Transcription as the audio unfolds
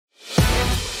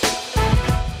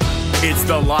It's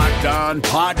the Locked On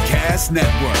Podcast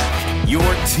Network, your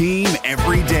team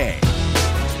every day.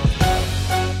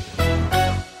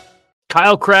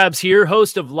 Kyle Krabs here,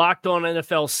 host of Locked On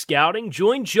NFL Scouting.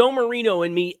 Join Joe Marino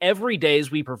and me every day as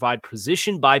we provide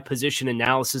position-by-position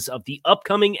analysis of the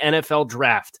upcoming NFL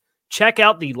Draft. Check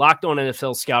out the Locked On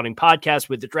NFL Scouting podcast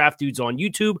with the Draft Dudes on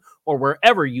YouTube or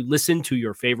wherever you listen to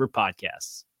your favorite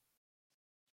podcasts.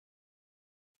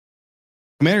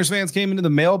 Commanders fans came into the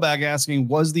mailbag asking,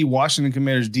 was the Washington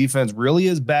Commanders defense really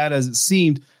as bad as it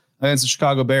seemed against the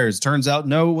Chicago Bears? Turns out,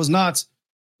 no, it was not.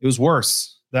 It was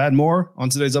worse. That and more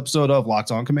on today's episode of Locked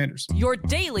On Commanders. Your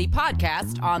daily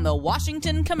podcast on the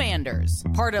Washington Commanders.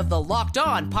 Part of the Locked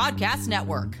On Podcast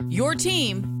Network. Your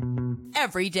team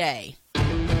every day.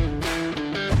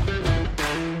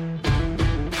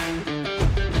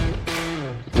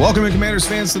 Welcome in, Commanders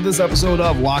fans, to this episode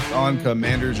of Locked On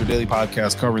Commanders, your daily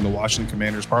podcast covering the Washington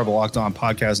Commanders, part of the Locked On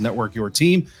Podcast Network, your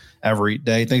team every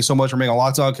day. Thanks so much for making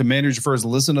Locked On Commanders your first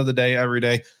listen of the day every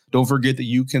day. Don't forget that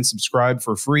you can subscribe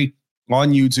for free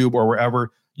on YouTube or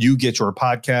wherever you get your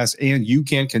podcast, and you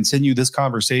can continue this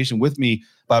conversation with me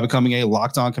by becoming a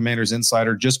Locked On Commanders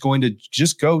insider. Just go to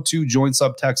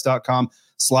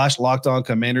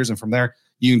joinsubtext.com/LockedOnCommanders, and from there,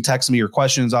 you can text me your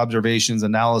questions, observations,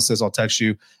 analysis. I'll text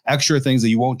you extra things that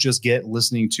you won't just get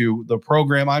listening to the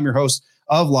program. I'm your host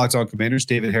of Locked On Commanders,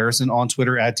 David Harrison, on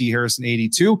Twitter at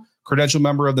DHarrison82, credential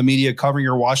member of the media covering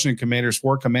your Washington Commanders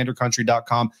for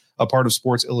CommanderCountry.com, a part of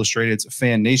Sports Illustrated's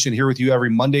Fan Nation, here with you every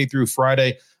Monday through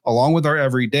Friday, along with our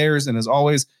everydayers. And as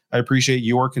always, I appreciate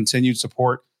your continued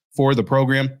support for the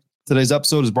program. Today's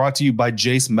episode is brought to you by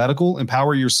Jase Medical.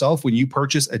 Empower yourself when you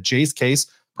purchase a Jase case,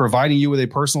 providing you with a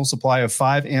personal supply of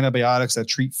 5 antibiotics that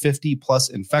treat 50-plus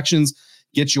infections.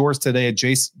 Get yours today at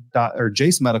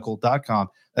jasemedical.com.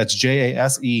 That's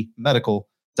JASE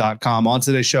medical.com. On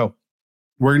today's show,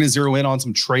 we're going to zero in on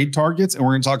some trade targets, and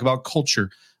we're going to talk about culture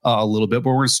a little bit.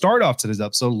 But we're going to start off today's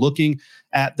episode looking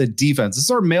at the defense. This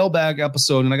is our mailbag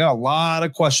episode, and I got a lot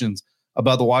of questions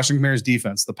about the Washington Commanders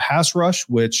defense. The pass rush,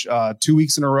 which 2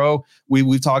 weeks in a row,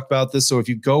 we've talked about this. So if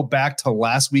you go back to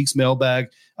last week's mailbag,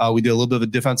 we did a little bit of a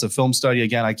defensive film study.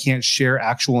 Again, I can't share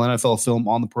actual NFL film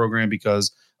on the program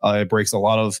because it breaks a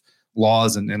lot of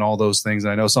laws and all those things.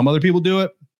 And I know some other people do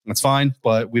it. That's fine,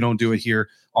 but we don't do it here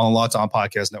on the Locked On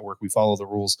Podcast Network. We follow the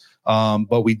rules.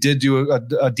 But we did do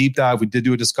a deep dive. We did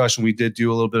do a discussion. We did do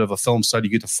a little bit of a film study.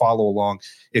 You get to follow along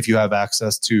if you have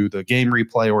access to the game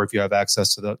replay or if you have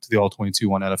access to the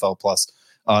All-22 on NFL Plus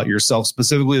yourself,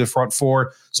 specifically the front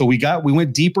four. So we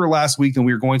went deeper last week than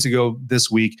we were going to go this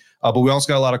week. But we also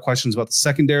got a lot of questions about the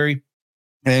secondary.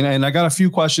 And I got a few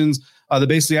questions that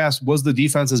basically asked, was the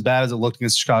defense as bad as it looked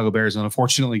against the Chicago Bears? And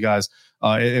unfortunately, guys,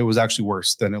 it was actually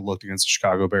worse than it looked against the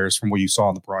Chicago Bears from what you saw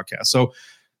on the broadcast. So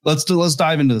let's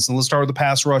dive into this. And let's start with the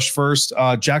pass rush first.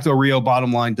 Jack Del Rio,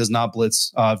 bottom line, does not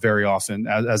blitz very often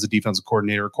as a defensive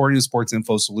coordinator. According to Sports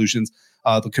Info Solutions,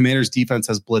 the Commanders defense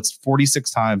has blitzed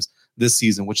 46 times this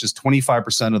season, which is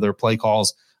 25% of their play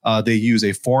calls. They use a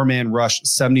 4-man rush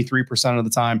 73% of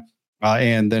the time.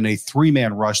 And then a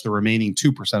 3-man rush the remaining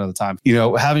 2% of the time. You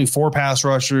know, having 4 pass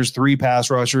rushers, 3 pass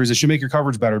rushers, it should make your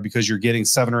coverage better because you're getting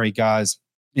 7 or 8 guys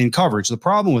in coverage. The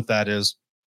problem with that is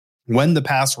when the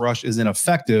pass rush is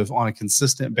ineffective on a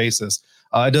consistent basis,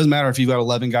 it doesn't matter if you've got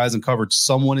 11 guys in coverage,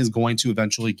 someone is going to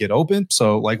eventually get open.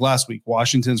 So like last week,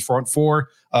 Washington's front four,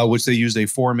 which they used a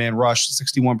 4-man rush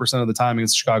 61% of the time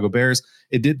against the Chicago Bears.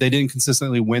 They didn't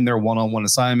consistently win their one-on-one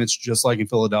assignments, just like in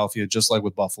Philadelphia, just like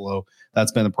with Buffalo.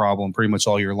 That's been the problem pretty much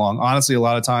all year long. Honestly, a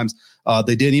lot of times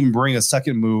they didn't even bring a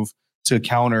second move to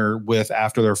counter with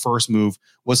after their first move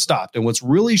was stopped. And what's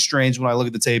really strange when I look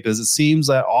at the tape is it seems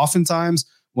that oftentimes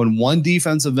when one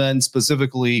defensive end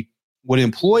specifically would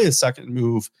employ a second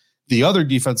move, the other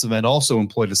defensive end also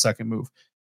employed a second move.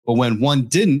 But when one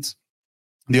didn't,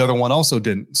 the other one also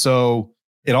didn't. So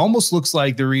it almost looks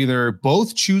like they're either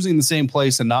both choosing the same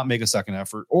place and not make a second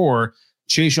effort, or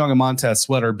Chase Young and Montez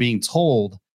Sweat are being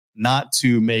told not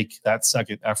to make that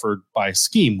second effort by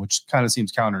scheme, which kind of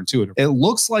seems counterintuitive. It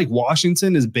looks like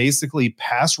Washington is basically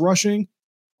pass rushing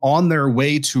on their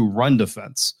way to run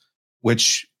defense,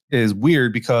 which is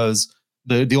weird because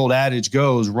the old adage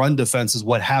goes, run defense is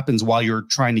what happens while you're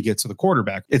trying to get to the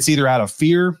quarterback. It's either out of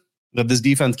fear that this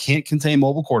defense can't contain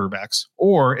mobile quarterbacks,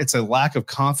 or it's a lack of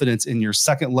confidence in your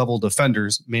second level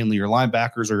defenders, mainly your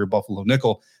linebackers or your Buffalo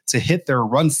nickel, to hit their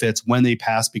run fits when the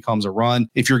pass becomes a run.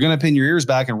 If you're going to pin your ears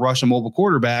back and rush a mobile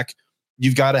quarterback,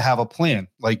 you've got to have a plan.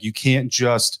 Like, you can't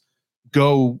just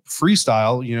go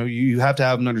freestyle. You know, you have to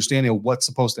have an understanding of what's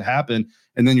supposed to happen.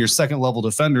 And then your second level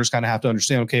defenders kind of have to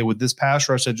understand, okay, with this pass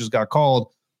rush that just got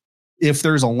called, if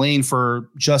there's a lane for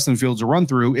Justin Fields to run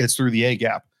through, it's through the A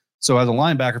gap. So as a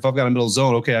linebacker, if I've got a middle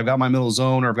zone, okay, I've got my middle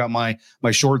zone, or I've got my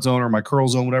short zone or my curl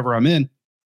zone, whatever I'm in,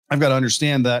 I've got to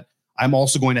understand that I'm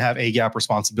also going to have A gap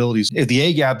responsibilities. If the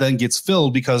A gap then gets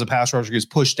filled because a pass rusher gets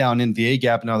pushed down into the A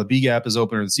gap, and now the B gap is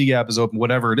open or the C gap is open,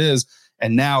 whatever it is,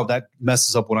 and now that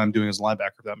messes up what I'm doing as a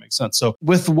linebacker, if that makes sense. So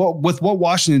with what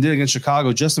Washington did against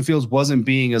Chicago, Justin Fields wasn't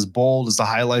being as bold as the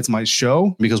highlights might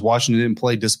show because Washington didn't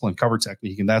play disciplined cover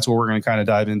technique. And that's what we're going to kind of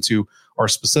dive into our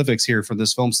specifics here for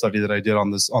this film study that I did on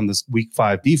this week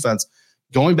 5 defense.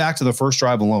 Going back to the first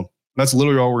drive alone, that's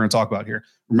literally all we're going to talk about here.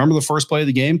 Remember the first play of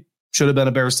the game? Should have been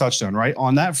a Bears touchdown, right?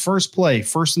 On that first play,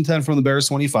 1st and 10 from the Bears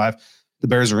 25, the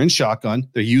Bears are in shotgun.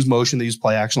 They use motion. They use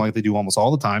play action like they do almost all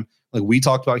the time. Like we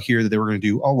talked about here that they were going to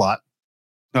do a lot.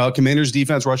 Commanders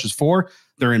defense rushes 4.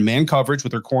 They're in man coverage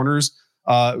with their corners,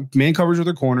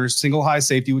 single high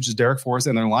safety, which is Derek Forrest,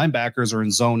 and their linebackers are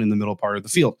in zone in the middle part of the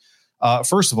field.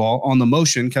 First of all, on the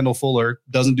motion, Kendall Fuller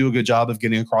doesn't do a good job of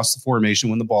getting across the formation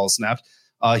when the ball is snapped.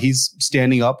 He's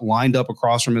standing up, lined up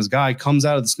across from his guy, comes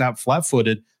out of the snap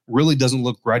flat-footed, really doesn't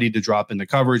look ready to drop into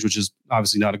coverage, which is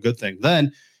obviously not a good thing.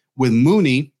 Then with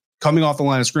Mooney coming off the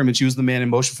line of scrimmage, he was the man in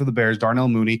motion for the Bears. Darnell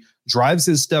Mooney drives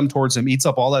his stem towards him, eats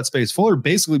up all that space. Fuller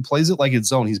basically plays it like it's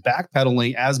zone. He's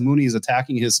backpedaling as Mooney is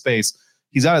attacking his space.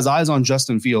 He's got his eyes on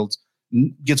Justin Fields,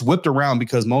 gets whipped around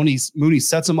because Mooney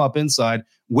sets him up inside,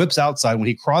 whips outside. When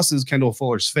he crosses Kendall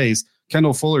Fuller's face,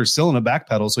 Kendall Fuller is still in a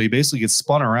backpedal, so he basically gets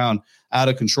spun around out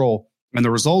of control. And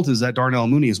the result is that Darnell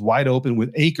Mooney is wide open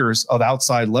with acres of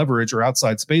outside leverage or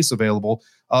outside space available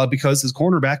because his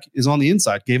cornerback is on the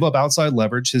inside, gave up outside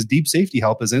leverage. His deep safety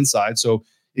help is inside. So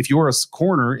if you're a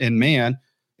corner in man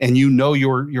and you know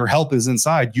your help is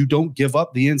inside, you don't give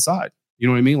up the inside. You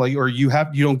know what I mean? Like, or you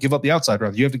don't give up the outside,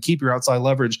 rather. You have to keep your outside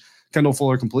leverage. Kendall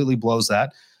Fuller completely blows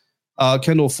that.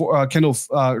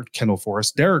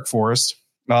 Derek Forrest,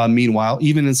 meanwhile,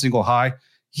 even in single high,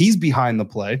 he's behind the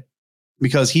play,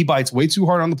 because he bites way too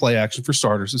hard on the play action for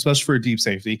starters, especially for a deep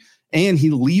safety. And he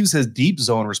leaves his deep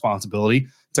zone responsibility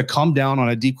to come down on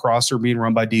a deep crosser being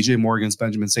run by DJ Moore against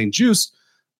Benjamin St-Juste.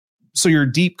 So your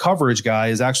deep coverage guy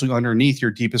is actually underneath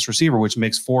your deepest receiver, which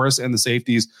makes Forrest and the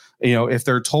safeties, if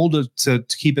they're told to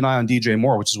keep an eye on DJ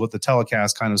Moore, which is what the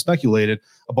telecast kind of speculated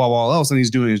above all else, then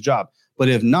he's doing his job. But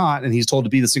if not, and he's told to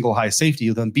be the single high safety,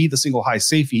 then be the single high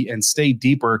safety and stay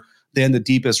deeper than the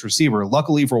deepest receiver.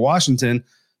 Luckily for Washington,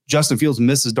 Justin Fields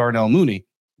misses Darnell Mooney.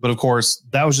 But of course,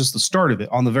 that was just the start of it.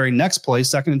 On the very next play,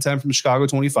 2nd and 10 from Chicago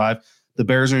 25, the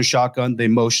Bears are in shotgun, they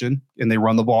motion, and they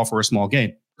run the ball for a small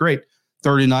gain. Great.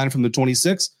 3rd and 9 from the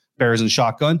 26, Bears in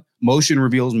shotgun, motion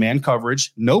reveals man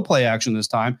coverage, no play action this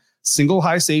time, single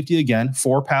high safety again,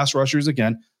 4 pass rushers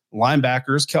again,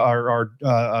 linebackers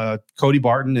are Cody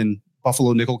Barton and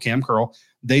Buffalo nickel Cam Curl.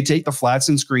 They take the flats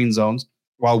and screen zones,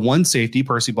 while one safety,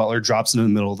 Percy Butler, drops into the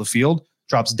middle of the field,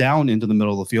 drops down into the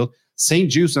middle of the field.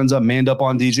 St-Juste ends up manned up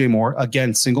on DJ Moore.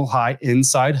 Again, single high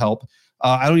inside help.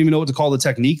 I don't even know what to call the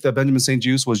technique that Benjamin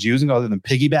St-Juste was using other than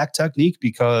piggyback technique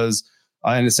because,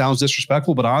 and it sounds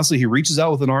disrespectful, but honestly, he reaches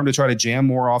out with an arm to try to jam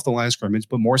Moore off the line of scrimmage,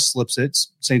 but Moore slips it.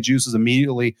 St-Juste is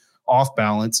immediately off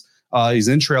balance. He's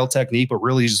in trail technique, but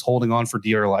really he's just holding on for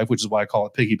dear life, which is why I call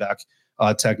it piggyback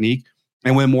technique.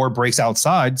 And when Moore breaks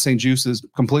outside, St-Juste is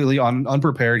completely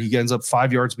unprepared. He ends up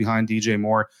 5 yards behind DJ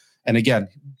Moore. And again,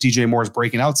 DJ Moore is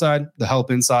breaking outside. The help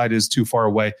inside is too far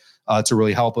away to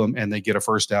really help him, and they get a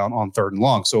first down on 3rd and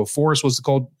long. So if Forrest was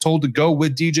told to go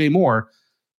with DJ Moore,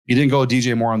 he didn't go with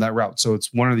DJ Moore on that route. So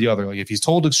it's one or the other. Like if he's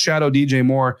told to shadow DJ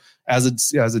Moore as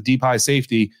a deep high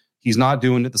safety, he's not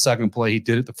doing it the second play. He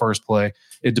did it the first play.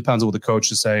 It depends on what the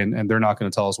coach is saying, and they're not going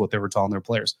to tell us what they were telling their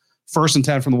players. 1st and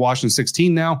 10 from the Washington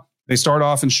 16 now. They start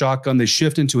off in shotgun. They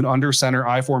shift into an under center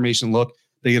I formation look.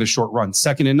 They get a short run.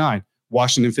 2nd and 9.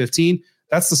 Washington 15,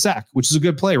 that's the sack, which is a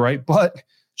good play, right? But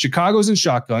Chicago's in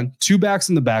shotgun, 2 backs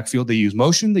in the backfield. They use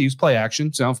motion, they use play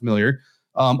action. Sound familiar?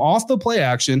 Off the play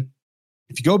action,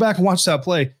 if you go back and watch that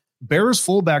play, Bears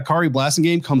fullback Kari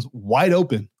Blasingame comes wide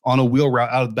open on a wheel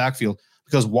route out of the backfield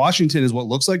because Washington is what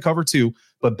looks like cover 2,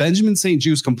 but Benjamin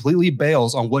St-Juste completely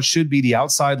bails on what should be the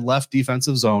outside left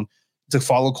defensive zone to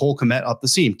follow Cole Kmet up the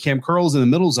seam. Cam Curl's in the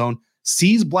middle zone,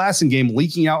 sees Blasingame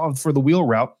leaking out for the wheel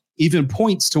route, even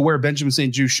points to where Benjamin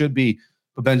St-Juste should be,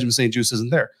 but Benjamin St-Juste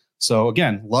isn't there. So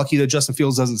again, lucky that Justin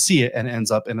Fields doesn't see it and ends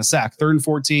up in a sack. 3rd and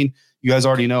 14, you guys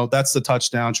already know that's the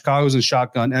touchdown. Chicago's in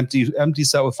shotgun, empty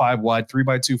set with 5 wide,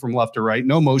 3x2 from left to right,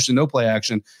 no motion, no play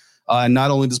action. And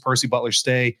not only does Percy Butler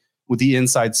stay with the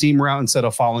inside seam route instead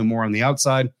of following Moore on the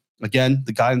outside, again,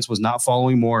 the guidance was not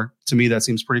following Moore. To me, that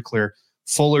seems pretty clear.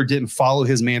 Fuller didn't follow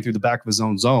his man through the back of his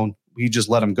own zone. He just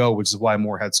let him go, which is why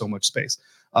Moore had so much space.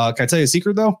 Can I tell you a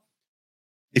secret, though?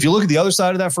 If you look at the other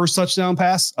side of that first touchdown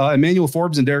pass, Emmanuel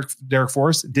Forbes and Derek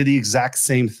Forrest did the exact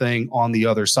same thing on the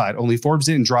other side. Only Forbes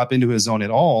didn't drop into his zone at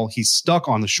all. He stuck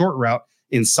on the short route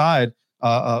inside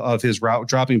of his route,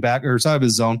 dropping back or side of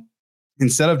his zone.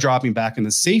 Instead of dropping back in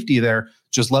the safety there,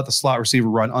 just let the slot receiver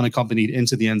run unaccompanied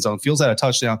into the end zone. Fields had a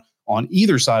touchdown on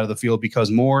either side of the field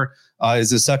because Moore is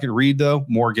his second read, though.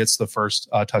 Moore gets the first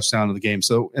touchdown of the game.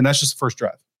 So, and that's just the first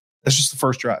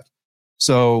drive.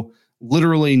 So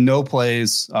literally no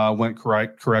plays went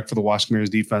correct for the Washington Commanders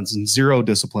defense, and zero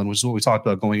discipline, which is what we talked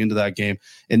about going into that game.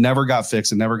 It never got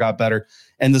fixed. It never got better.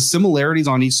 And the similarities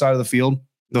on each side of the field,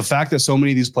 the fact that so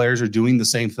many of these players are doing the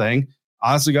same thing,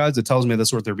 honestly, guys, it tells me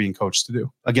that's what they're being coached to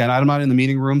do. Again, I'm not in the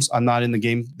meeting rooms. I'm not in the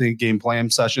game plan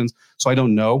sessions, so I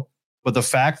don't know. But the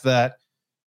fact that,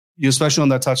 especially on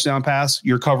that touchdown pass,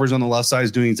 your coverage on the left side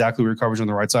is doing exactly what your coverage on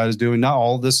the right side is doing. Not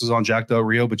all of this is on Jack Del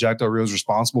Rio, but Jack Del Rio is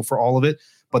responsible for all of it.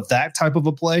 But that type of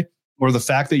a play, or the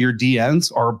fact that your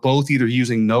DNs are both either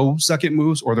using no second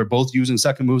moves or they're both using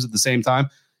second moves at the same time,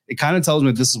 it kind of tells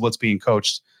me this is what's being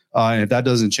coached. And if that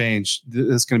doesn't change,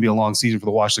 it's going to be a long season for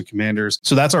the Washington Commanders.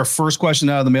 So that's our first question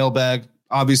out of the mailbag.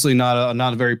 Obviously not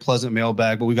a very pleasant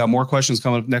mailbag, but we got more questions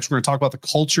coming up next. We're going to talk about the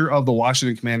culture of the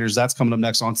Washington Commanders. That's coming up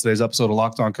next on today's episode of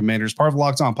Locked On Commanders, part of the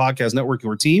Locked On Podcast Network,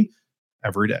 your team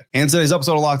every day. And today's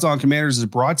episode of Locked On Commanders is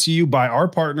brought to you by our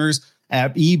partners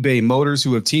at eBay Motors,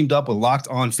 who have teamed up with Locked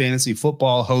On Fantasy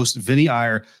Football host Vinny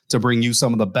Iyer to bring you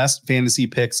some of the best fantasy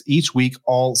picks each week,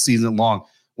 all season long.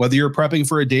 Whether you're prepping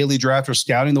for a daily draft or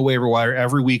scouting the waiver wire,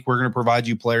 every week we're going to provide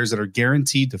you players that are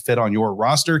guaranteed to fit on your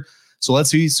roster. So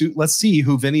let's see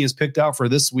who Vinny has picked out for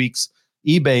this week's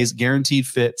eBay's Guaranteed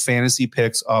Fit Fantasy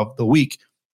Picks of the Week.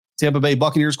 Tampa Bay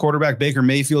Buccaneers quarterback Baker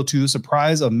Mayfield, to the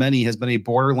surprise of many, has been a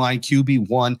borderline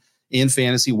QB1 in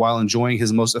fantasy while enjoying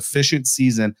his most efficient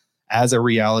season as a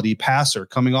reality passer.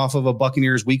 Coming off of a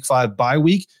Buccaneers Week 5 bye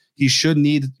week, he should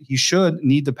need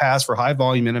to pass for high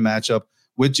volume in a matchup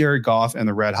with Jared Goff and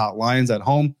the Red Hot Lions at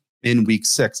home in Week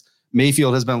 6.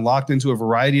 Mayfield has been locked into a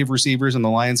variety of receivers, and the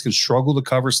Lions can struggle to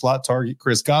cover slot target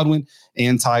Chris Godwin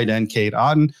and tight end Cade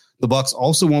Otton. The Bucs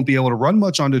also won't be able to run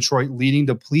much on Detroit, leading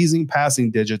to pleasing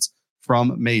passing digits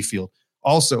from Mayfield.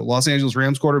 Also, Los Angeles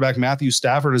Rams quarterback Matthew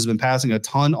Stafford has been passing a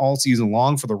ton all season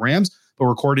long for the Rams, but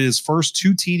recorded his first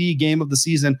 2 TD game of the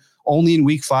season only in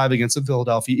Week 5 against the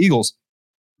Philadelphia Eagles.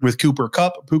 With Cooper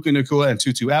Kupp, Puka Nacua, and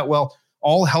Tutu Atwell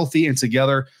all healthy and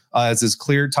together as his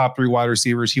clear top 3 wide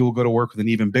receivers, he will go to work with an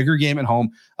even bigger game at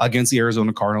home against the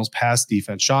Arizona Cardinals pass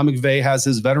defense. Sean McVay has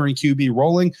his veteran QB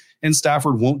rolling, and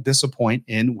Stafford won't disappoint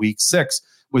in Week 6.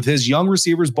 With his young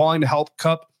receivers balling to help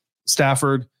Kupp,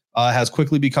 Stafford has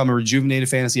quickly become a rejuvenated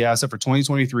fantasy asset for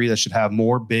 2023 that should have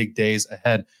more big days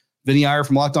ahead. Vinny Iyer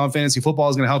from Locked On Fantasy Football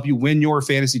is going to help you win your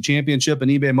fantasy championship, and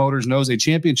eBay Motors knows a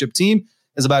championship team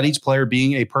is about each player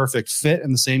being a perfect fit,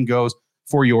 and the same goes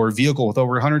for your vehicle. With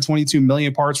over 122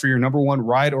 million parts for your number one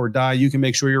ride or die, you can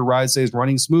make sure your ride stays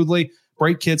running smoothly.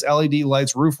 Brake kits, LED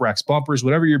lights, roof racks, bumpers,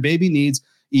 whatever your baby needs,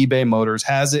 eBay Motors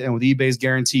has it. And with eBay's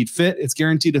Guaranteed Fit, it's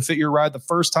guaranteed to fit your ride the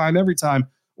first time, every time,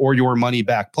 or your money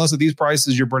back. Plus, at these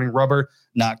prices, you're burning rubber,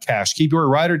 not cash. Keep your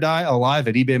ride or die alive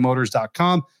at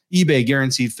ebaymotors.com. eBay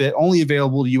Guaranteed Fit, only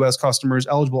available to U.S. customers,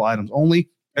 eligible items only,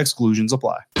 exclusions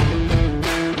apply.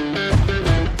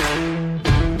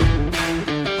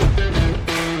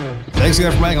 Thanks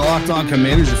again for making Locked On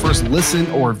Commanders your first listen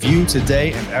or view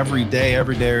today and every day.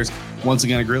 Once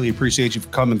again, I greatly appreciate you for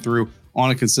coming through on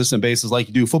a consistent basis like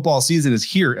you do. Football season is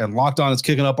here, and Locked On is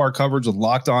kicking up our coverage with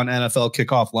Locked On NFL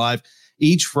Kickoff Live.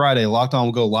 Each Friday, Locked On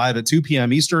will go live at 2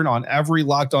 p.m. Eastern on every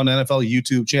Locked On NFL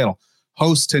YouTube channel.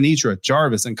 Hosts Tanitra,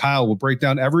 Jarvis, and Kyle will break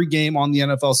down every game on the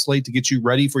NFL slate to get you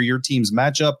ready for your team's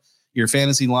matchup, your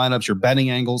fantasy lineups, your betting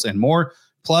angles, and more.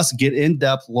 Plus, get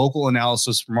in-depth local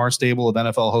analysis from our stable of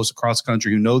NFL hosts across the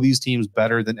country who know these teams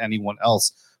better than anyone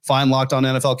else. Find Locked On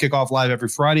NFL Kickoff Live every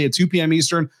Friday at 2 p.m.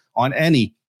 Eastern on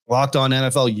any Locked On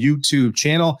NFL YouTube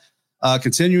channel.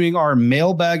 Continuing our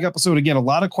mailbag episode, again, a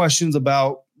lot of questions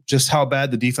about just how bad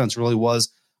the defense really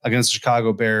was against the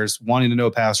Chicago Bears, wanting to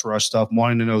know pass rush stuff,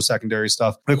 wanting to know secondary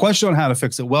stuff. The question on how to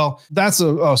fix it, well, that's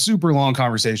a super long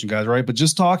conversation, guys, right? But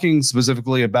just talking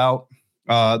specifically about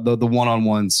the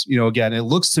one-on-ones, again, it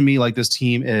looks to me like this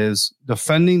team is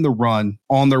defending the run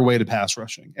on their way to pass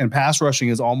rushing. And pass rushing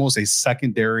is almost a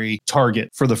secondary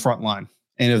target for the front line.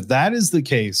 And if that is the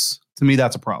case, to me,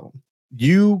 that's a problem.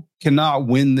 You cannot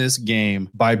win this game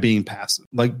by being passive,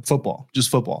 like football, just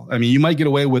football. I mean, you might get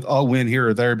away with a win here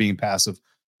or there being passive,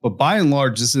 but by and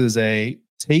large, this is a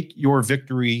take your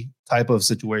victory type of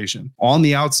situation on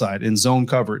the outside in zone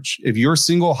coverage. If you're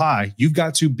single high, you've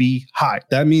got to be high.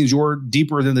 That means you're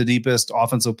deeper than the deepest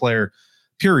offensive player,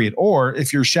 period. Or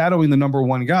if you're shadowing the number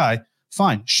one guy,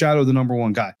 fine, shadow the number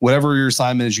one guy. Whatever your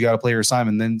assignment is, you got to play your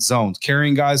assignment. Then zones,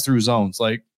 carrying guys through zones.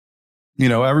 Like,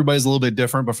 everybody's a little bit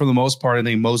different, but for the most part, I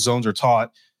think most zones are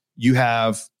taught you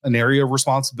have an area of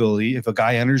responsibility. If a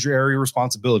guy enters your area of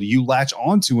responsibility, you latch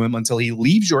onto him until he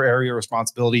leaves your area of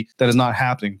responsibility. That is not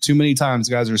happening. Too many times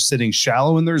guys are sitting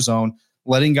shallow in their zone,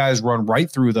 letting guys run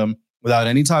right through them without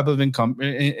any type of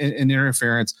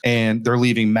interference, and they're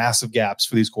leaving massive gaps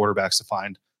for these quarterbacks to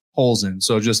find holes in.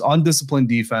 So just undisciplined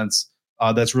defense,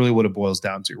 that's really what it boils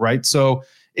down to, right? So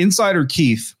Insider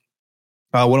Keith,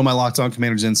 one of my Locked On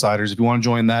Commanders insiders. If you want to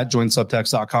join that, join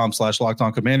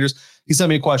subtext.com/LockedOnCommanders. He sent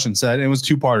me a question, said, and it was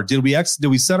two-parter. Did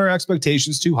we set our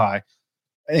expectations too high?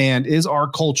 And is our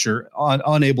culture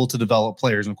unable to develop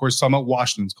players? And of course, talking about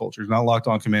Washington's culture, not Locked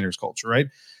On Commanders culture, right?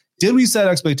 Did we set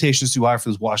expectations too high for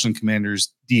this Washington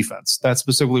Commanders defense? That's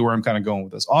specifically where I'm kind of going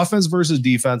with this. Offense versus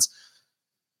defense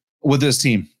with this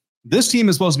team. This team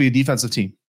is supposed to be a defensive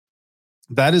team.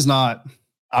 That is not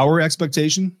our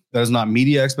expectation. That is not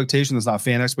media expectation. That's not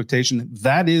fan expectation.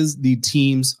 That is the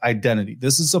team's identity.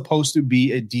 This is supposed to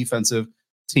be a defensive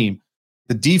team.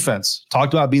 The defense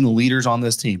talked about being the leaders on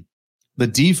this team. The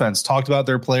defense talked about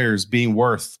their players being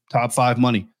worth top 5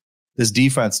 money. This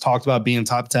defense talked about being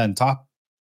top 10, top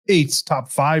 8,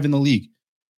 top 5 in the league.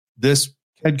 This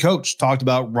head coach talked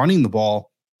about running the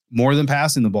ball more than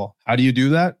passing the ball. How do you do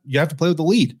that? You have to play with the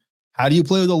lead. How do you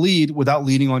play with the lead without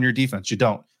leading on your defense? You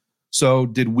don't. So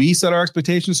did we set our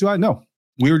expectations too high? No.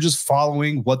 We were just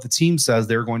following what the team says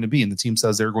they're going to be. And the team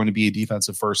says they're going to be a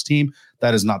defensive first team.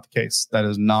 That is not the case. That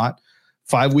is not.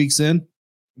 5 weeks in,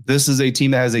 this is a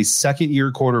team that has a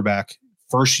second-year quarterback,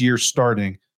 first year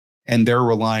starting, and they're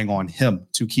relying on him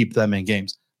to keep them in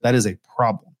games. That is a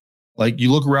problem. Like, you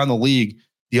look around the league,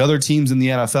 the other teams in the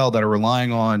NFL that are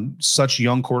relying on such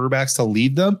young quarterbacks to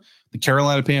lead them, the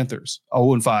Carolina Panthers,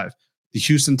 0-5. The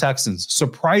Houston Texans,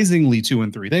 surprisingly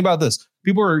 2-3. Think about this.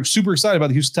 People are super excited about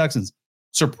the Houston Texans.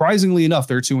 Surprisingly enough,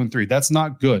 they're 2-3. That's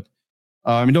not good.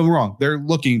 Don't get me wrong. They're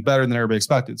looking better than everybody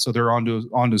expected. So they're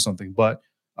onto something. But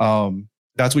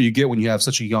that's what you get when you have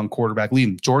such a young quarterback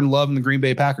leading. Jordan Love and the Green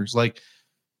Bay Packers. Like,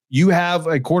 you have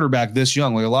a quarterback this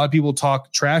young. Like, a lot of people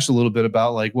talk trash a little bit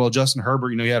about, like, well, Justin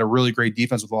Herbert, he had a really great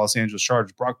defense with the Los Angeles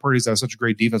Chargers. Brock Purdy's has such a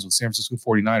great defense with San Francisco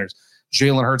 49ers.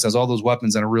 Jalen Hurts has all those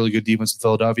weapons and a really good defense with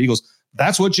Philadelphia Eagles.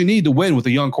 That's what you need to win with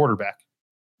a young quarterback.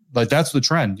 Like, that's the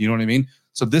trend. You know what I mean?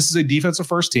 So this is a defensive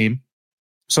first team.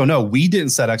 So no, we didn't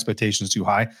set expectations too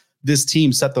high. This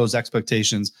team set those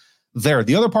expectations there.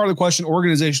 The other part of the question,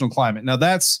 organizational climate. Now,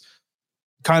 that's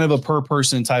kind of a per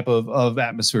person type of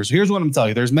atmosphere. So here's what I'm telling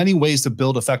you. There's many ways to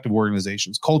build effective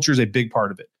organizations. Culture is a big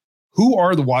part of it. Who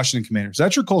are the Washington Commanders?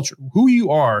 That's your culture. Who you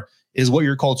are is what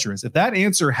your culture is. If that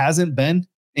answer hasn't been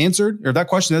answered, or if that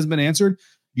question hasn't been answered,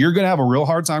 you're going to have a real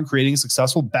hard time creating a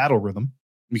successful battle rhythm,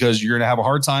 because you're going to have a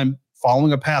hard time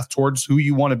following a path towards who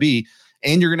you want to be.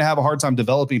 And you're going to have a hard time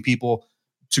developing people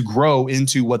to grow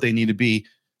into what they need to be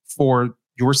for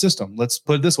your system. Let's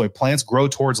put it this way. Plants grow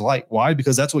towards light. Why?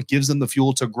 Because that's what gives them the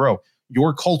fuel to grow.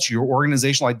 Your culture, your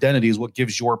organizational identity is what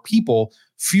gives your people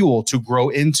fuel to grow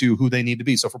into who they need to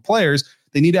be. So for players,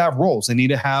 they need to have roles. They need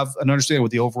to have an understanding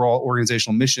what the overall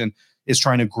organizational mission is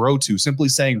trying to grow to. Simply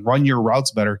saying run your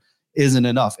routes better isn't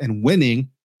enough. And winning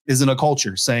isn't a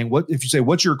culture. If you say,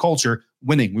 what's your culture?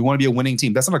 Winning. We want to be a winning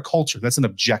team. That's not a culture. That's an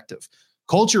objective.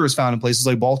 Culture is found in places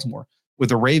like Baltimore with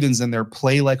the Ravens and their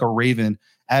play like a Raven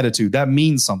attitude. That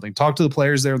means something. Talk to the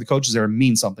players there, the coaches there, it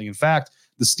means something. In fact,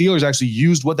 the Steelers actually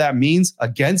used what that means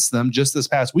against them just this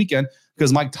past weekend,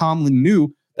 because Mike Tomlin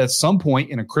knew that at some point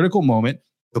in a critical moment,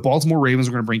 the Baltimore Ravens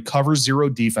were going to bring cover zero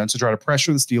defense to try to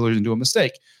pressure the Steelers into a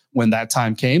mistake. When that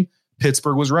time came,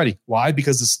 Pittsburgh was ready. Why?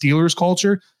 Because the Steelers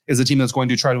culture is a team that's going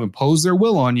to try to impose their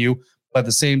will on you, but at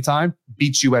the same time,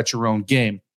 beat you at your own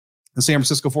game. The San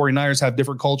Francisco 49ers have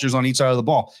different cultures on each side of the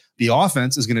ball. The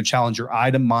offense is going to challenge your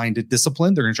eye-to-mind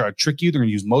discipline. They're going to try to trick you. They're going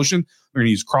to use motion. They're going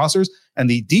to use crossers. And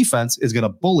the defense is going to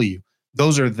bully you.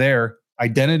 Those are their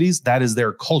identities. That is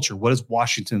their culture. What is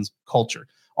Washington's culture?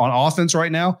 On offense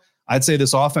right now, I'd say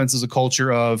this offense is a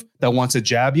culture that wants to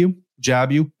jab you,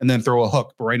 and then throw a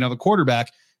hook. But right now, the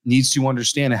quarterback needs to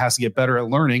understand, it has to get better at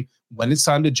learning when it's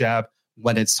time to jab,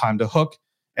 when it's time to hook,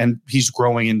 and he's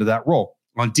growing into that role.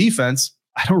 On defense,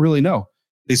 I don't really know.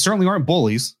 They certainly aren't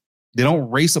bullies. They don't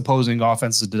race opposing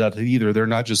offenses to death either. They're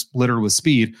not just littered with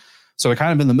speed. So they're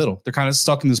kind of in the middle. They're kind of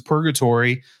stuck in this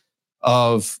purgatory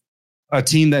of a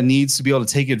team that needs to be able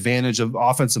to take advantage of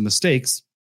offensive mistakes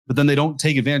but then they don't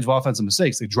take advantage of offensive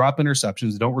mistakes. They drop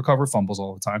interceptions. They don't recover fumbles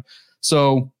all the time.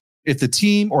 So if the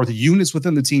team or the units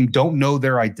within the team don't know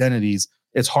their identities,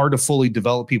 it's hard to fully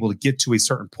develop people to get to a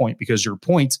certain point, because your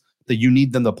point that you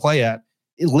need them to play at,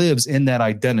 it lives in that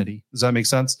identity. Does that make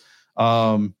sense?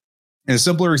 In a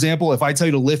simpler example, if I tell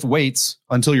you to lift weights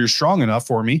until you're strong enough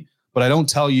for me, but I don't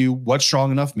tell you what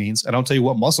strong enough means, I don't tell you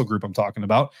what muscle group I'm talking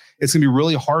about, it's going to be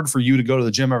really hard for you to go to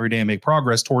the gym every day and make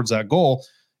progress towards that goal.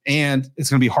 And it's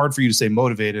going to be hard for you to stay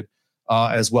motivated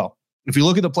as well. If you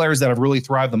look at the players that have really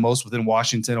thrived the most within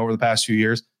Washington over the past few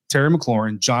years, Terry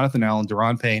McLaurin, Jonathan Allen,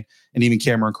 Daron Payne, and even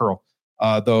Cameron Curl,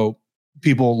 though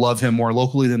people love him more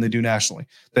locally than they do nationally.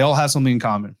 They all have something in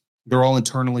common. They're all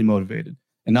internally motivated.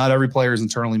 And not every player is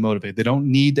internally motivated. They don't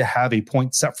need to have a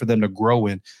point set for them to grow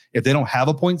in. If they don't have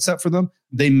a point set for them,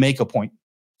 they make a point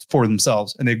for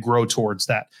themselves and they grow towards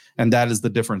that. And that is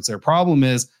the difference. Their problem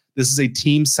is this is a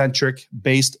team-centric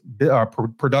based,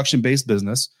 production-based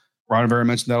business. Ron Rivera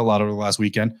mentioned that a lot over the last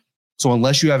weekend. So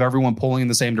unless you have everyone pulling in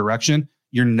the same direction,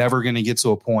 you're never going to get to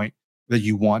a point that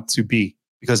you want to be,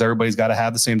 because everybody's got to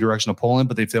have the same direction to pull in.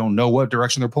 But if they don't know what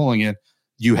direction they're pulling in,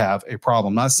 you have a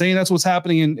problem. Not saying that's what's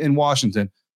happening in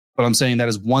Washington, but I'm saying that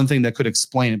is one thing that could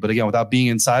explain it. But again, without being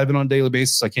inside of it on a daily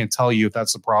basis, I can't tell you if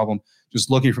that's the problem. Just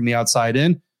looking from the outside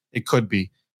in, it could be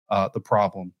the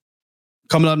problem.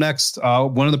 Coming up next,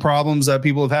 one of the problems that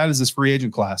people have had is this free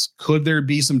agent class. Could there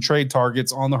be some trade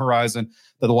targets on the horizon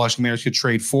that the Washington Commanders could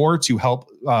trade for to help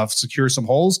secure some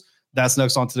holes? That's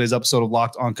next on today's episode of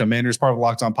Locked On Commanders, part of the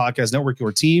Locked On Podcast Network,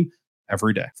 your team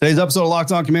every day. Today's episode of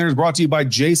Locked On Commanders brought to you by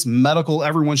Jase Medical.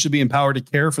 Everyone should be empowered to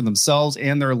care for themselves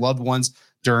and their loved ones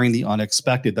during the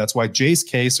unexpected. That's why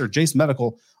Jase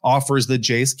Medical offers the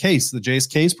Jase Case. The Jase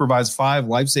Case provides 5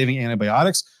 life-saving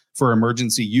antibiotics for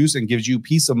emergency use and gives you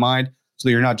peace of mind so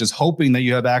that you're not just hoping that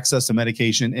you have access to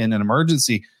medication in an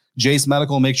emergency. Jase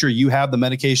Medical makes sure you have the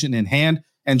medication in hand,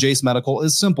 and Jase Medical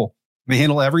is simple. They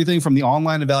handle everything from the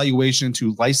online evaluation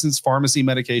to licensed pharmacy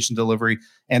medication delivery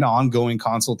and ongoing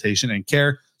consultation and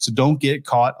care. So don't get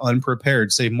caught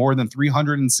unprepared. Save more than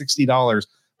 $360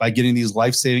 by getting these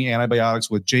life-saving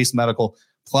antibiotics with Jase Medical,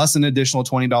 plus an additional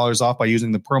 $20 off by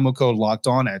using the promo code Locked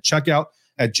On at checkout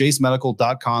at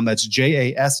jasemedical.com. That's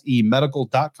JASE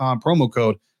medical.com, promo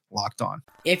code Locked On.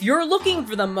 If you're looking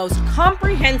for the most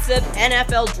comprehensive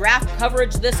NFL draft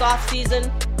coverage this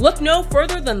offseason, look no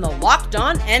further than the Locked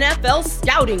On NFL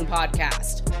Scouting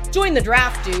Podcast. Join the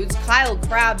draft dudes, Kyle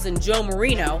Krabs and Joe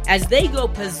Marino, as they go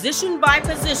position by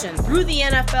position through the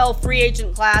NFL free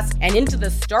agent class and into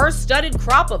the star-studded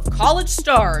crop of college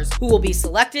stars who will be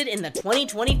selected in the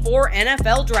 2024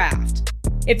 NFL Draft.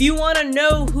 If you want to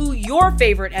know who your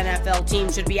favorite NFL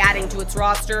team should be adding to its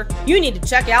roster, you need to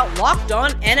check out Locked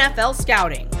On NFL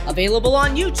Scouting, available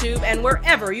on YouTube and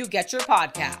wherever you get your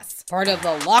podcasts. Part of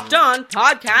the Locked On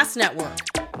Podcast Network,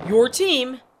 your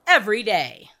team every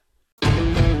day.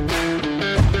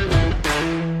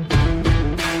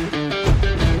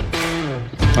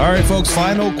 All right, folks,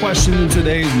 final question in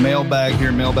today's mailbag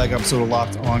episode of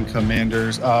Locked On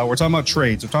Commanders. We're talking about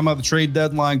trades. We're talking about the trade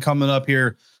deadline coming up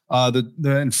here.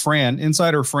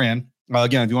 Insider Fran,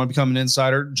 again, if you want to become an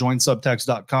insider, join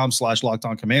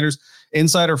subtext.com/LockedOnCommanders.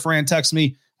 Insider Fran text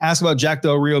me, ask about Jack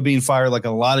Del Rio being fired like a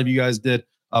lot of you guys did,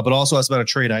 but also ask about a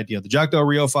trade idea. The Jack Del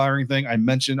Rio firing thing, I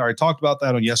talked about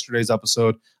that on yesterday's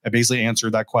episode. I basically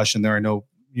answered that question there. I know,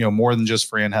 more than just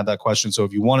Fran had that question. So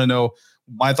if you want to know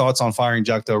my thoughts on firing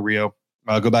Jack Del Rio,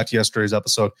 go back to yesterday's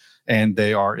episode and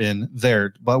they are in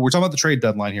there. But we're talking about the trade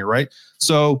deadline here, right?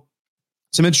 So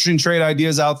some interesting trade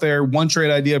ideas out there. One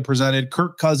trade idea presented: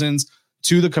 Kirk Cousins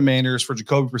to the Commanders for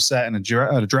Jacoby Brissett and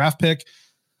a draft pick.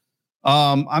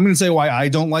 I'm going to say why I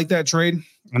don't like that trade,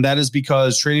 and that is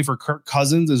because trading for Kirk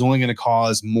Cousins is only going to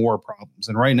cause more problems.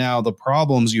 And right now, the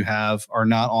problems you have are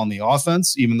not on the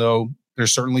offense, even though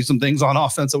there's certainly some things on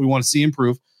offense that we want to see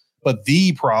improve. But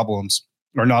the problems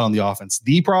are not on the offense.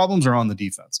 The problems are on the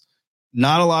defense.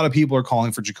 Not a lot of people are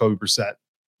calling for Jacoby Brissett.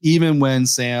 Even when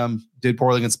Sam did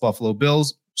poorly against Buffalo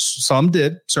Bills, some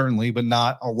did, certainly, but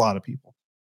not a lot of people.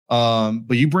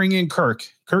 But you bring in Kirk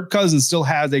Cousins still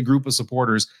has a group of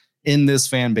supporters in this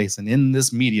fan base and in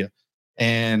this media.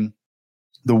 And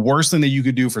the worst thing that you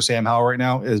could do for Sam Howell right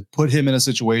now is put him in a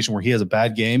situation where he has a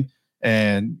bad game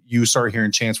and you start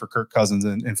hearing chants for Kirk Cousins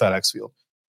in FedEx Field.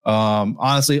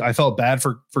 Honestly, I felt bad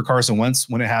for Carson Wentz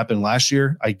when it happened last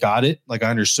year. I got it. Like,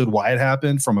 I understood why it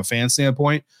happened from a fan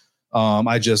standpoint.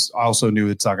 I also knew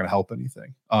it's not going to help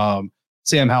anything.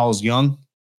 Sam Howell's young.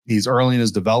 He's early in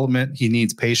his development. He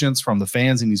needs patience from the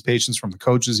fans. He needs patience from the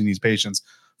coaches. He needs patience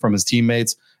from his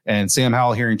teammates. And Sam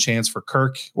Howell hearing chants for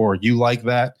Kirk, or you like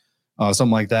that,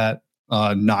 something like that,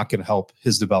 not going to help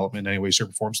his development in any way, shape,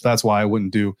 or form. So that's why I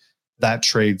wouldn't do that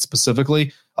trade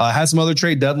specifically. Had some other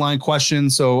trade deadline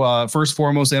questions. So first and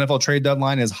foremost, the NFL trade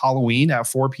deadline is Halloween at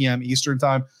 4 p.m. Eastern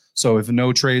time. So if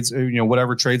no trades,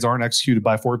 whatever trades aren't executed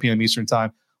by 4 p.m. Eastern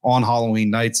time on Halloween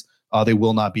nights, they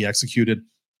will not be executed.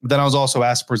 But then I was also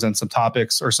asked to present some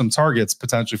topics or some targets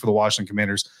potentially for the Washington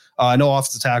Commanders. I know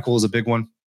offensive tackle is a big one.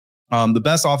 The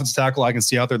best offensive tackle I can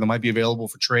see out there that might be available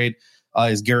for trade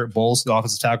is Garrett Bowles, the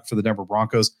offensive tackle for the Denver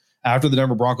Broncos. After the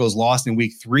Denver Broncos lost in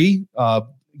week 3,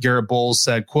 Garrett Bowles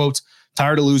said, quote,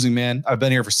 "Tired of losing, man. I've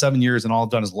been here for 7 years and all I've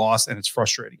done is lost and it's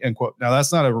frustrating," end quote. Now,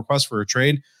 that's not a request for a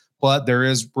trade, but there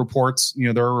is reports,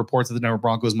 there are reports that the Denver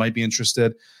Broncos might be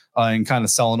interested in kind of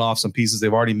selling off some pieces.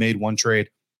 They've already made one trade,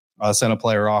 sent a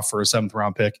player off for a 7th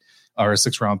round pick or a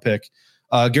 6th round pick.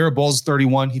 Garrett Bowles is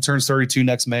 31. He turns 32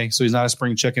 next May, so he's not a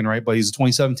spring chicken, right? But he's a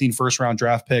 2017 first-round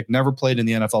draft pick, never played in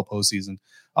the NFL postseason.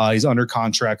 He's under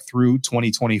contract through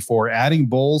 2024. Adding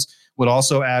Bowles would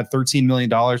also add $13 million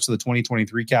to the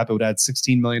 2023 cap. It would add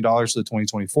 $16 million to the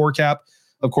 2024 cap.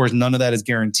 Of course, none of that is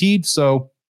guaranteed. So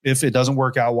if it doesn't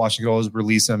work out, Washington will always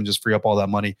release him and just free up all that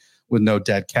money with no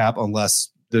dead cap, unless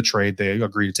the trade they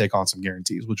agree to take on some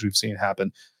guarantees, which we've seen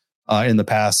happen in the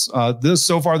past.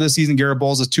 So far this season, Garrett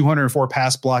Bowles has 204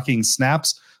 pass blocking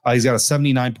snaps. He's got a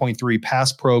 79.3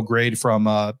 pass pro grade from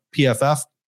PFF,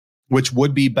 which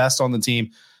would be best on the team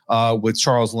with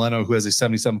Charles Leno, who has a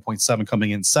 77.7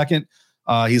 coming in second.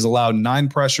 He's allowed 9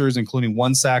 pressures, including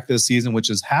 1 sack this season, which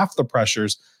is half the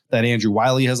pressures that Andrew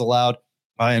Wiley has allowed.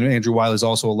 And Andrew Wiley has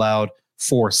also allowed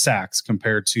 4 sacks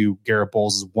compared to Garrett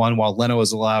Bowles' 1, while Leno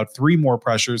has allowed 3 more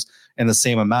pressures and the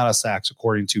same amount of sacks,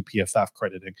 according to PFF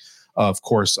crediting. Of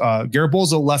course, Garrett Bowles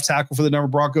is a left tackle for the Denver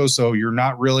Broncos, so you're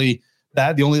not really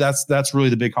that. That's really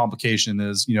the big complication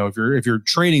is, if you're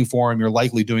trading for him, you're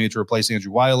likely doing it to replace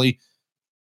Andrew Wiley.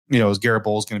 Is Garrett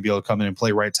Bowles going to be able to come in and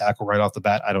play right tackle right off the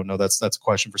bat? I don't know. That's a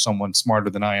question for someone smarter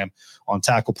than I am on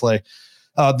tackle play.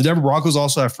 The Denver Broncos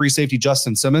also have free safety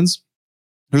Justin Simmons,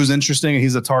 who's interesting.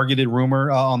 He's a targeted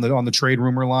rumor on the trade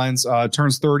rumor lines.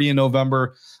 Turns 30 in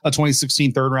November, a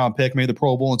 2016 third round pick, made the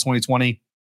Pro Bowl in 2020.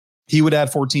 He would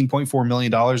add $14.4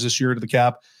 million this year to the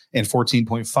cap and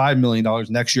 $14.5 million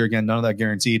next year. Again, none of that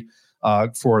guaranteed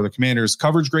for the Commanders.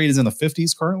 Coverage grade is in the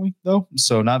 50s currently, though,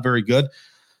 so not very good.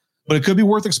 But it could be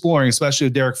worth exploring, especially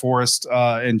if Derek Forrest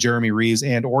and Jeremy Reeves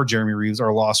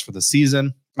are lost for the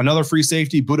season. Another free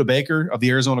safety, Budda Baker of the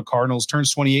Arizona Cardinals,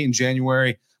 turns 28 in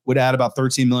January, would add about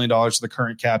 $13 million to the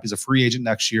current cap. He's a free agent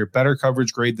next year, better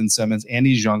coverage grade than Simmons, and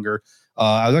he's younger.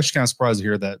 I was actually kind of surprised to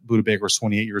hear that Budda Baker was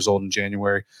 28 years old in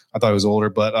January. I thought he was older,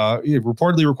 but he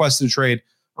reportedly requested a trade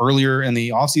earlier in the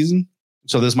offseason.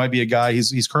 So this might be a guy,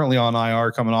 he's currently on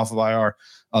IR, coming off of IR.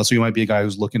 So he might be a guy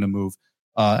who's looking to move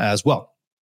as well.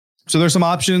 So there's some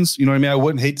options. You know what I mean? I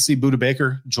wouldn't hate to see Budda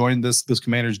Baker join this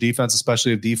Commanders defense,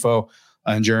 especially if Defoe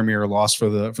and Jeremy are lost for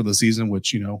the season,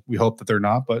 which, we hope that they're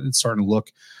not, but it's starting to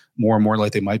look more and more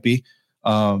like they might be.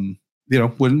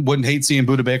 Wouldn't hate seeing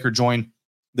Budda Baker join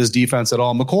this defense at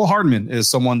all. Mecole Hardman is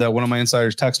someone that one of my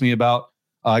insiders texted me about.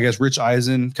 I guess Rich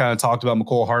Eisen kind of talked about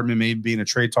Mecole Hardman maybe being a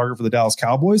trade target for the Dallas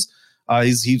Cowboys.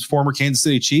 He's former Kansas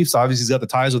City Chiefs. Obviously, he's got the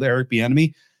ties with Eric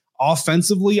Bieniemy.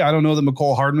 Offensively, I don't know that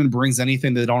Mecole Hardman brings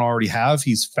anything they don't already have.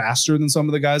 He's faster than some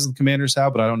of the guys that the Commanders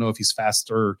have, but I don't know if he's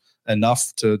faster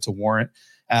enough to warrant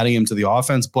adding him to the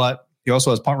offense. But he also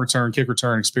has punt return, kick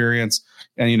return experience,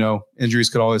 and, injuries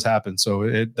could always happen. So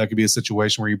that could be a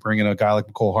situation where you bring in a guy like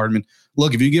Mecole Hardman.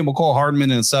 Look, if you get Mecole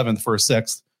Hardman in a 7th for a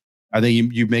 6th, I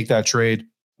think you make that trade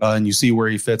and you see where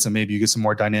he fits, and maybe you get some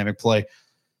more dynamic play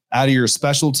out of your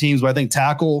special teams. But I think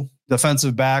tackle,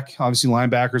 defensive back, obviously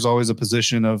linebacker is always a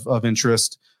position of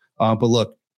interest. But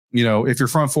look, if your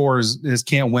front four is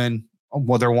can't win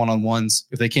their one-on-ones,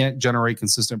 if they can't generate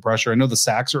consistent pressure, I know the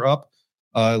sacks are up,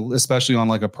 especially on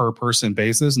like a per person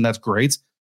basis, and that's great.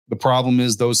 The problem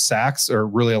is those sacks are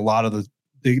really a lot of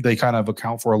they kind of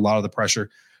account for a lot of the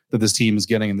pressure that this team is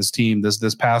getting. And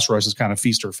this pass rush is kind of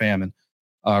feast or famine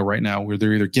right now, where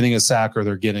they're either getting a sack or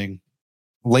they're getting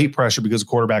late pressure because the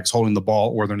quarterback is holding the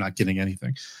ball, or they're not getting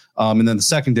anything. And then the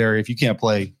secondary, if you can't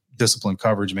play disciplined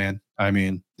coverage, man, I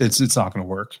mean, it's not going to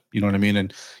work. You know what I mean?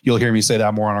 And you'll hear me say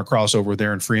that more on our crossover with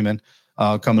Aaron Freeman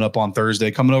coming up on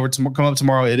Thursday. Come up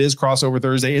tomorrow. It is crossover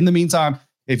Thursday. In the meantime,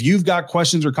 if you've got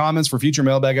questions or comments for future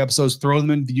mailbag episodes, throw them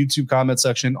in the YouTube comment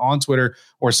section on Twitter,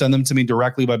 or send them to me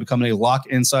directly by becoming a Lock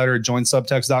Insider at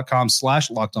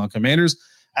joinsubtext.com/LockedOnCommanders.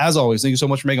 As always, thank you so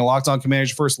much for making Locked On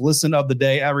Commanders your first listen of the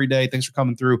day every day. Thanks for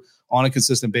coming through on a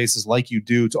consistent basis like you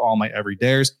do to all my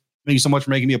everydayers. Thank you so much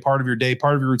for making me a part of your day,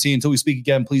 part of your routine. Until we speak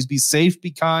again, please be safe,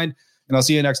 be kind, And I'll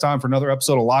see you next time for another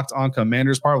episode of Locked On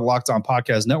Commanders, part of the Locked On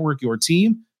Podcast Network, your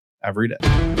team every day.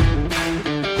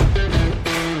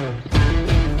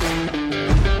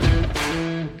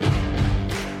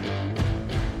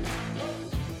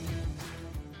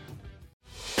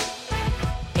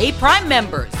 Hey, Prime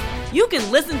members, you can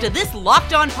listen to this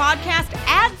Locked On podcast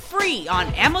ad-free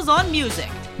on Amazon Music.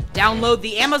 Download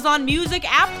the Amazon Music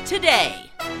app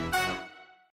today.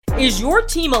 Is your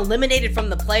team eliminated from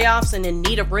the playoffs and in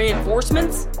need of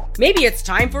reinforcements? Maybe it's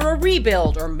time for a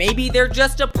rebuild, or maybe they're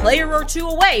just a player or two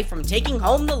away from taking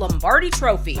home the Lombardi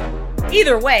Trophy.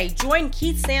 Either way, join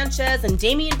Keith Sanchez and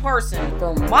Damian Parson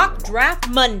for Mock Draft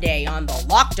Monday on the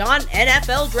Locked On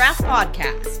NFL Draft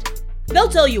Podcast. They'll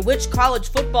tell you which college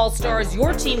football stars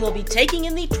your team will be taking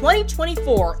in the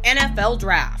 2024 NFL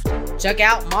Draft. Check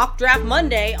out Mock Draft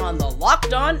Monday on the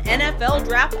Locked On NFL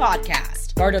Draft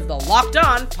Podcast, part of the Locked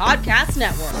On Podcast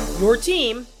Network, your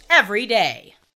team every day.